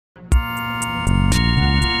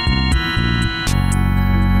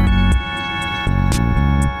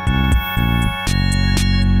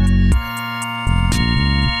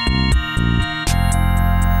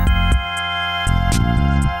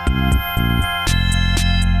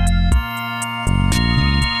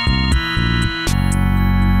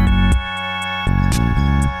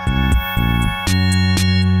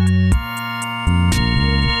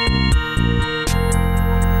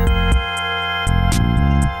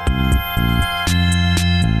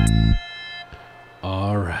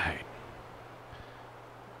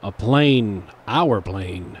plane, our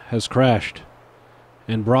plane, has crashed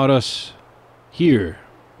and brought us here,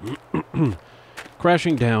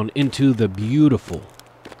 crashing down into the beautiful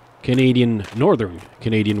northern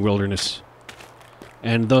Canadian wilderness.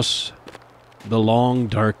 And thus, the long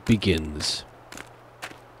dark begins.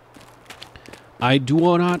 I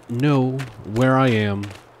do not know where I am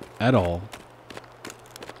at all.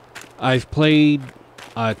 I've played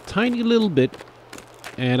a tiny little bit,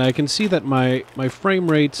 and I can see that my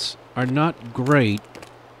frame rates are not great.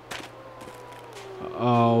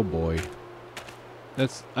 Oh boy.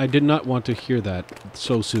 I did not want to hear that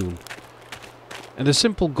so soon. And the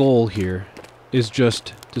simple goal here is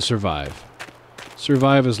just to survive.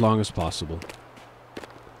 Survive as long as possible.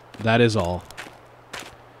 That is all.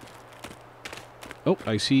 Oh,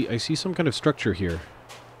 I see some kind of structure here.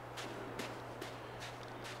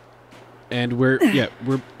 And we're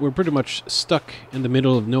pretty much stuck in the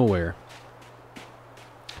middle of nowhere.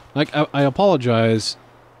 Like, I apologize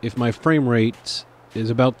if my frame rate is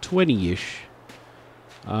about 20-ish.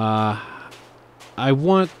 I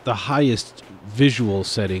want the highest visual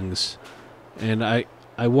settings, and I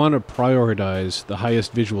want to prioritize the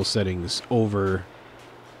highest visual settings over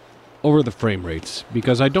the frame rates,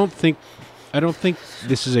 because I don't think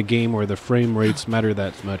this is a game where the frame rates matter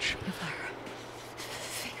that much.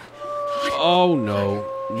 Oh no.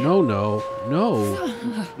 No.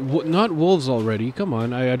 Not wolves already. Come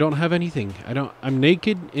on. I don't have anything. I'm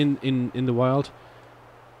naked in the wild.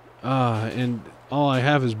 And all I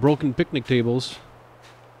have is broken picnic tables.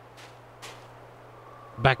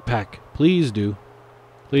 Backpack. Please do.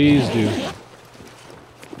 Please do.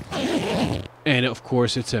 And of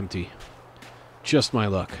course it's empty. Just my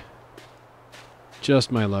luck.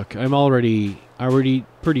 Just my luck. I'm already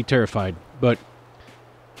pretty terrified, but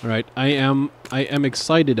alright, I am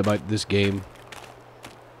excited about this game.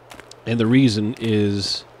 And the reason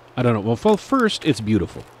is, I don't know. Well, first, it's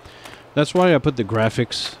beautiful. That's why I put the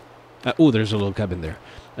graphics... oh, there's a little cabin there.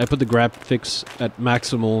 I put the graphics at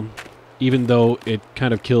maximal, even though it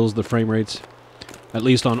kind of kills the frame rates. At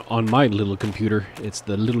least on my little computer. It's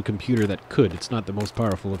the little computer that could. It's not the most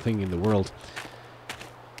powerful thing in the world.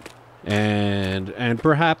 And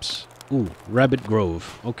perhaps... Ooh, Rabbit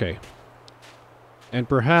Grove. Okay. And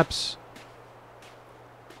perhaps...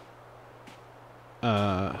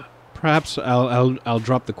 perhaps I'll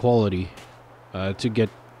drop the quality to get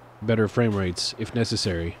better frame rates if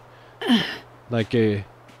necessary. Like I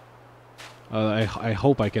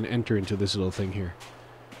hope I can enter into this little thing here.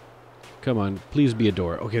 Come on, please be a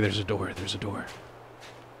door. Okay, there's a door. There's a door.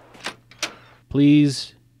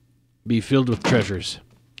 Please be filled with treasures.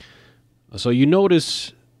 So you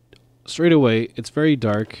notice straight away it's very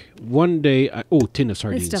dark. One day, oh, tin of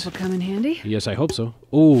sardines. This stuff will come in handy. Yes, I hope so.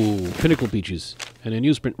 Oh, pinnacle peaches and a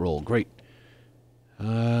newsprint roll. Great.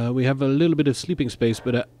 We have a little bit of sleeping space,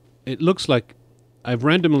 but it looks like I've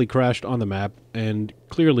randomly crashed on the map, and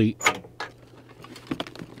clearly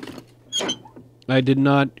I did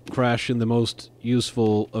not crash in the most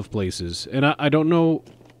useful of places. And I don't know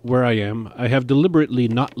where I am. I have deliberately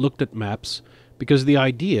not looked at maps because the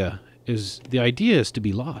idea is to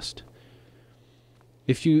be lost.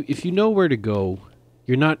 If you know where to go,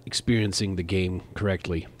 you're not experiencing the game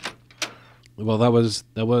correctly. Well, that was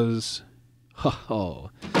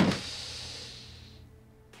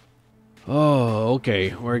oh,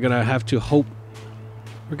 okay. We're gonna have to hope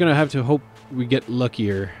we get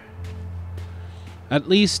luckier. At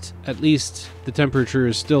least the temperature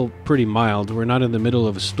is still pretty mild. We're not in the middle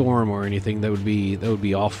of a storm or anything. That would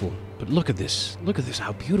be awful. But look at this. Look at this,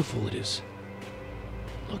 how beautiful it is.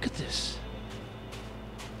 Look at this.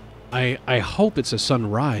 I hope it's a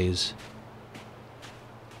sunrise.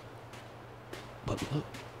 But look,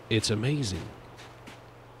 it's amazing.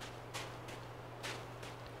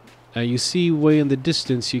 You see way in the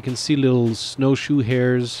distance, you can see little snowshoe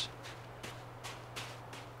hares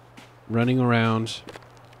running around.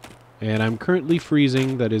 And I'm currently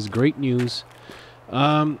freezing. That is great news.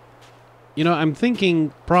 You know, I'm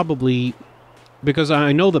thinking probably, because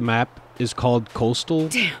I know the map is called Coastal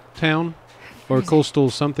Town, or Coastal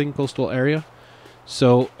something, Coastal Area.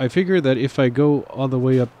 So I figure that if I go all the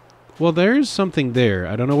way up, well, there is something there.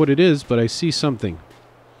 I don't know what it is, but I see something.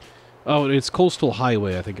 Oh, it's Coastal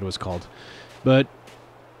Highway, I think it was called. But,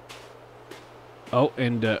 oh,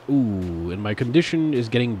 and, ooh, and my condition is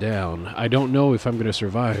getting down. I don't know if I'm going to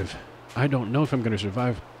survive. I don't know if I'm going to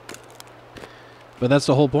survive. But that's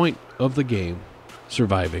the whole point of the game,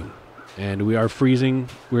 surviving. And we are freezing.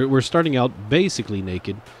 We're starting out basically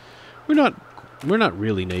naked. We're not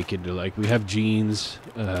really naked. Like, we have jeans,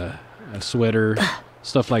 a sweater,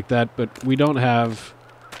 stuff like that. But we don't have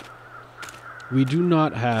we do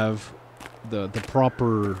not have the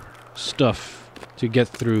proper stuff to get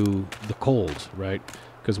through the cold, right?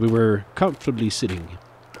 Because we were comfortably sitting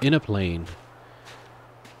in a plane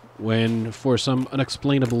when, for some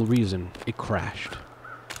unexplainable reason, it crashed.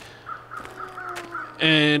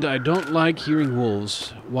 And I don't like hearing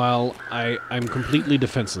wolves while I'm completely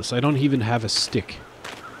defenseless. I don't even have a stick.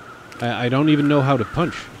 I don't even know how to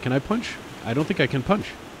punch. Can I punch? I don't think I can punch.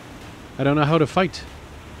 I don't know how to fight.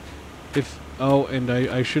 Oh, and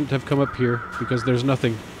I shouldn't have come up here because there's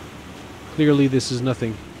nothing. Clearly this is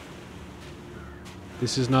nothing.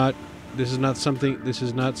 This is not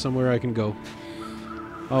somewhere I can go.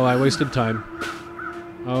 Oh, I wasted time.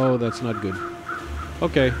 Oh, that's not good.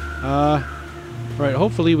 Okay, right,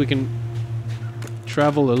 hopefully we can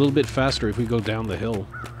travel a little bit faster if we go down the hill.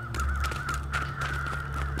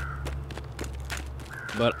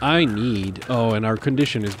 But I need... Oh, and our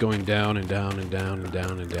condition is going down and down and down and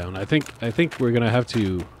down and down. I think we're gonna have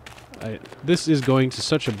to... this is going to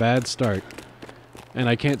such a bad start. And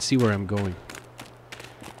I can't see where I'm going.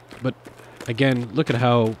 But, again, look at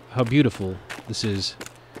how beautiful this is.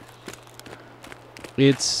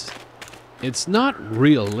 It's not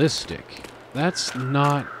realistic. That's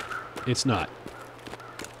not... It's not.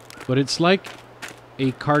 But it's like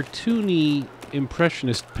a cartoony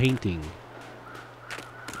impressionist painting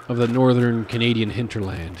of the northern Canadian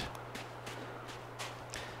hinterland.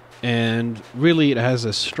 And really it has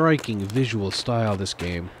a striking visual style, this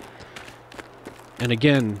game. And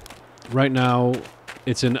again, right now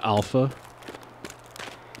it's in alpha.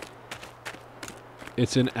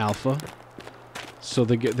 It's in alpha. So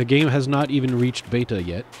the game has not even reached beta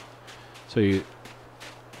yet. So you...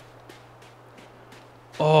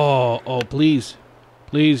 Oh, please.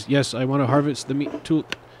 Please, yes, I want to harvest the meat tool.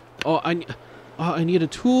 Oh, I need a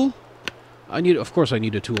tool. Of course I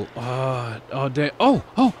need a tool. Oh, dang. Oh,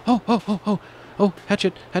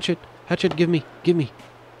 hatchet, give me.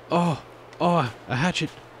 Oh, a hatchet.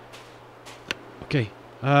 Okay,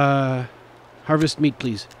 harvest meat,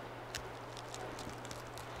 please.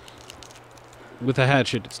 With a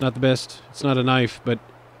hatchet, it's not the best. It's not a knife, but...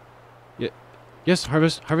 Yes,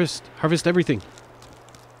 harvest everything.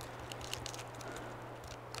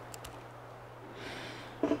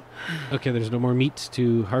 Okay, there's no more meat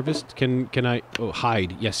to harvest. Can I... Oh,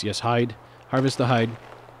 hide. Yes, hide. Harvest the hide.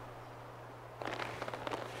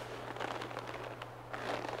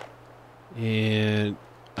 And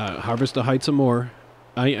harvest the hide some more.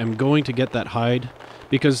 I am going to get that hide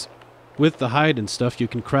because with the hide and stuff, you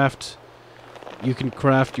can craft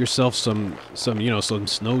yourself some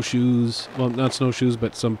snowshoes. Well, not snowshoes,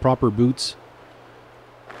 but some proper boots.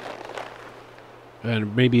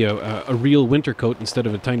 And maybe a real winter coat instead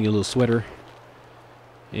of a tiny little sweater.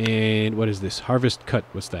 And what is this? Harvest cut.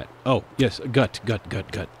 What's that? Oh, yes, gut.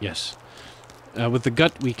 Yes. With the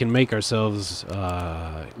gut, we can make ourselves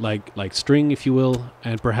like string, if you will,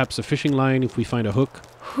 and perhaps a fishing line if we find a hook.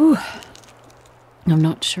 Whew. I'm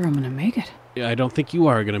not sure I'm gonna make it. Yeah, I don't think you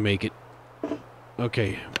are gonna make it.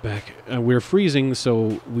 Okay, back. We're freezing,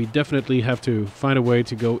 so we definitely have to find a way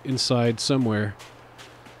to go inside somewhere.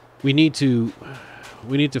 We need to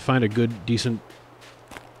find a good, decent...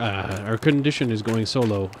 our condition is going so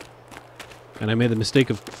low. And I made the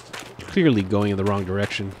mistake of clearly going in the wrong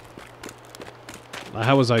direction.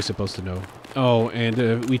 How was I supposed to know? Oh,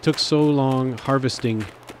 and we took so long harvesting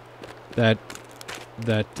that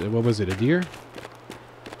what was it, a deer?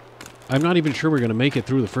 I'm not even sure we're going to make it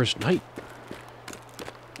through the first night.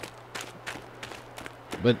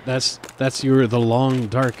 But that's the long,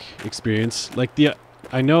 dark experience. Like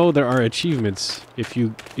I know there are achievements if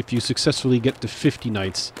you successfully get to 50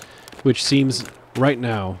 nights, which seems right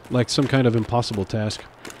now like some kind of impossible task.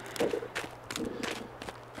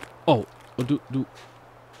 Oh,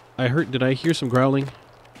 did I hear some growling?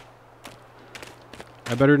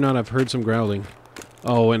 I better not have heard some growling.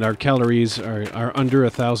 Oh, and our calories are under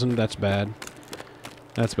 1,000. That's bad.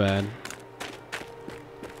 That's bad.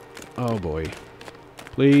 Oh boy.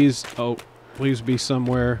 Please, please be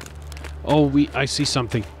somewhere. Oh, I see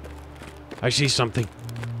something. I see something.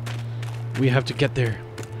 We have to get there.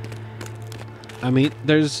 I mean,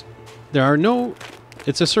 it's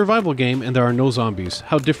a survival game and there are no zombies.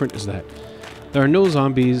 How different is that? There are no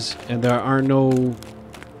zombies and there are no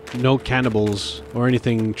cannibals or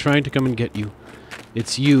anything trying to come and get you.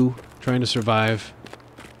 It's you trying to survive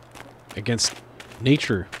against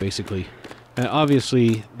nature, basically. And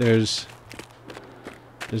obviously, there's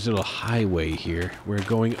a little highway here. We're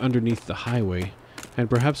going underneath the highway. And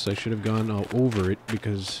perhaps I should have gone all over it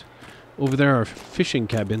because over there are fishing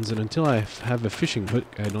cabins, and until I have a fishing hook,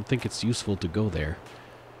 I don't think it's useful to go there.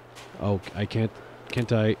 Oh, I can't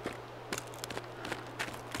I?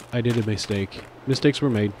 I did a mistake. Mistakes were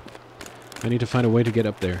made. I need to find a way to get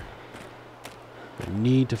up there. I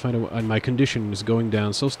need to find a way. And my condition is going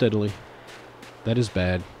down so steadily. That is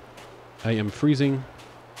bad. I am freezing.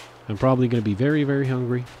 I'm probably going to be very, very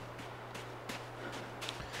hungry.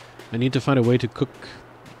 I need to find a way to cook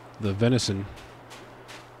the venison.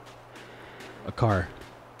 A car.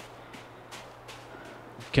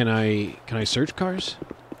 Can I search cars?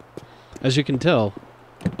 As you can tell...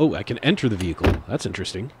 Oh, I can enter the vehicle. That's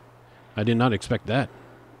interesting. I did not expect that.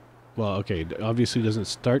 Well, okay, obviously doesn't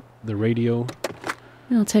start the radio.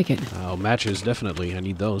 I'll take it. Oh, matches, definitely. I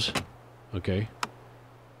need those. Okay.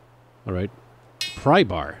 Alright. Pry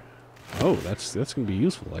bar. Oh, that's going to be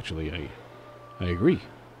useful, actually. I agree.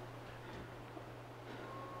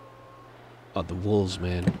 Oh, the wolves,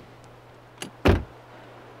 man.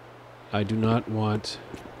 I do not want...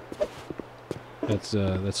 That's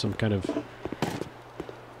some kind of...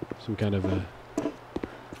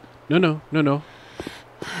 No.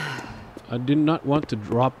 I did not want to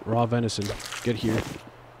drop raw venison. Get here.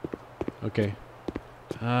 Okay.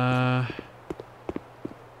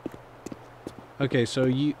 Okay, so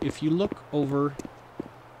if you look over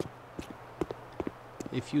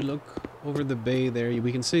the bay there,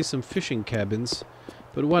 we can see some fishing cabins.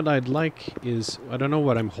 But what I'd like is, I don't know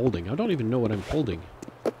what I'm holding. I don't even know what I'm holding.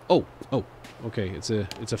 Oh, okay, it's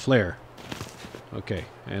a flare. Okay,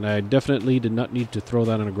 and I definitely did not need to throw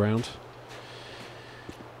that on the ground.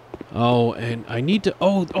 Oh, and I need to...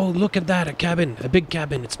 Oh, look at that, a cabin, a big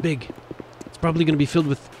cabin, it's big. It's probably going to be filled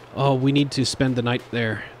with... Oh, we need to spend the night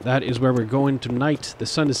there. That is where we're going tonight. The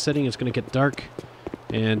sun is setting, it's going to get dark,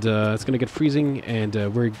 and it's going to get freezing, and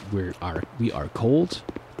we are cold.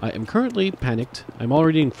 I am currently panicked. I'm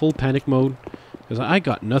already in full panic mode, because I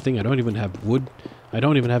got nothing. I don't even have wood. I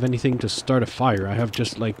don't even have anything to start a fire. I have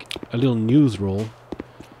just like a little news roll.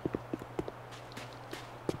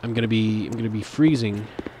 I'm gonna be freezing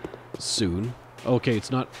soon. Okay, it's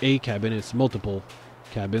not a cabin, it's multiple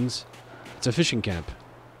cabins. It's a fishing camp.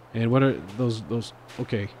 And what are those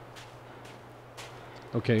okay.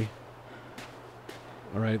 Okay.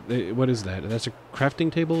 Alright, what is that? That's a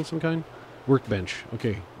crafting table of some kind? Workbench.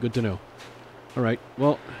 Okay, good to know. Alright,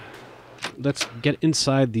 well, let's get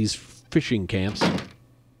inside these fishing camps.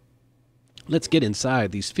 Let's get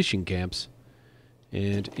inside these fishing camps.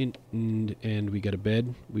 And we got a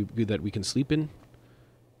bed that we can sleep in.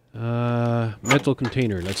 Metal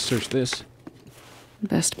container. Let's search this.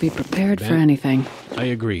 Best be prepared for anything. I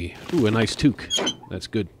agree. Ooh, a nice toque. That's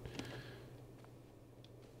good.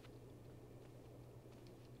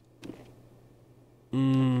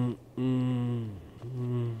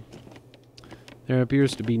 There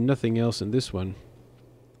appears to be nothing else in this one.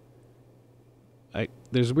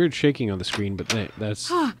 There's weird shaking on the screen, but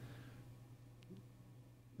that's...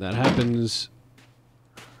 That happens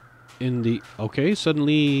in the... Okay,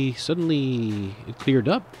 suddenly it cleared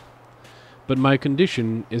up. But my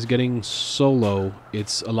condition is getting so low,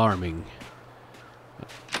 it's alarming.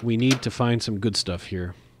 We need to find some good stuff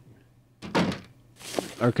here.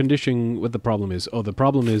 Our condition, what the problem is? Oh, the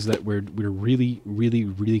problem is that we're really, really,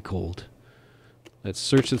 really cold. Let's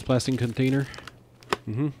search this plastic container.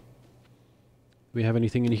 Do we have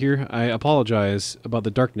anything in here? I apologize about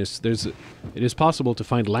the darkness. It is possible to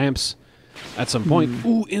find lamps at some point.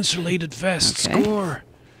 Ooh, insulated vest. Okay. Score!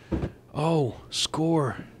 Oh,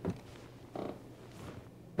 score.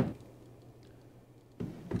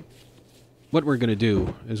 What we're going to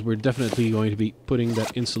do is we're definitely going to be putting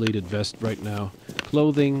that insulated vest right now.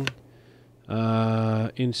 Clothing.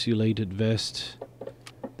 Insulated vest.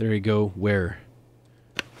 There you go. Where?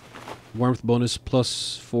 Warmth bonus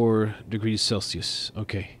plus 4 degrees Celsius.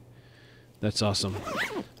 Okay. That's awesome.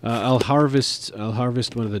 I'll harvest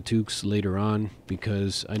one of the toques later on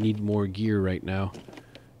because I need more gear right now.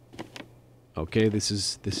 Okay, this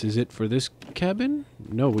is it for this cabin?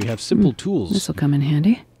 No, we have simple tools. This'll come in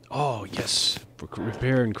handy. Oh, yes. For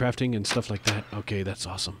repair and crafting and stuff like that. Okay, that's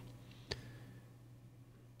awesome.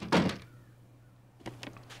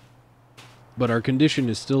 But our condition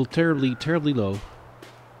is still terribly, terribly low.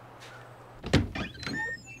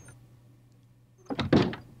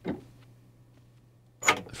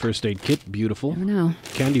 First aid kit, beautiful. Never know.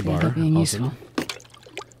 Candy bar, awesome. Useful.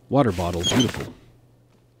 Water bottle, beautiful.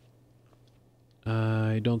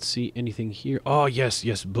 I don't see anything here. Oh, yes,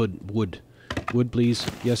 wood. Wood, please.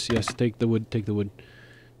 Yes, take the wood, take the wood.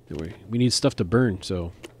 Don't worry. We need stuff to burn,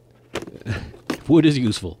 so... wood is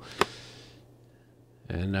useful.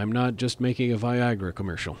 And I'm not just making a Viagra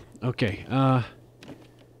commercial. Okay,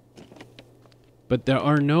 but there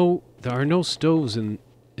are no stoves in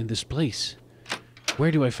this place. Where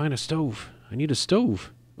do I find a stove? I need a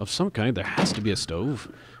stove of some kind. There has to be a stove.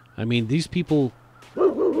 I mean, these people...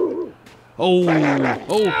 Oh, oh,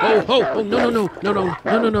 oh, oh, oh, no, no, no, no,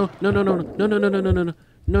 no, no, no, no, no, no, no, no, no, no, no, no, no,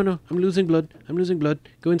 no, no, I'm losing blood, I'm losing blood,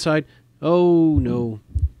 go inside. Oh, no.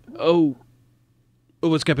 Oh. Oh,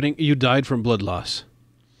 what's happening? You died from blood loss.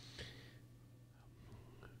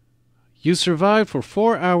 You survived for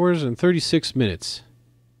 4 hours and 36 minutes.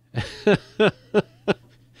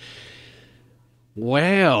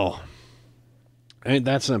 Well, ain't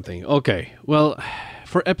that something? Okay, well,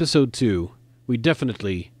 for episode 2, we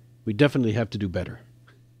definitely have to do better.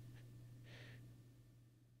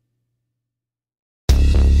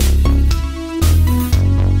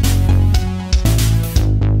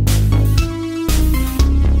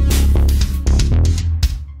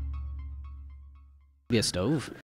 Be a stove.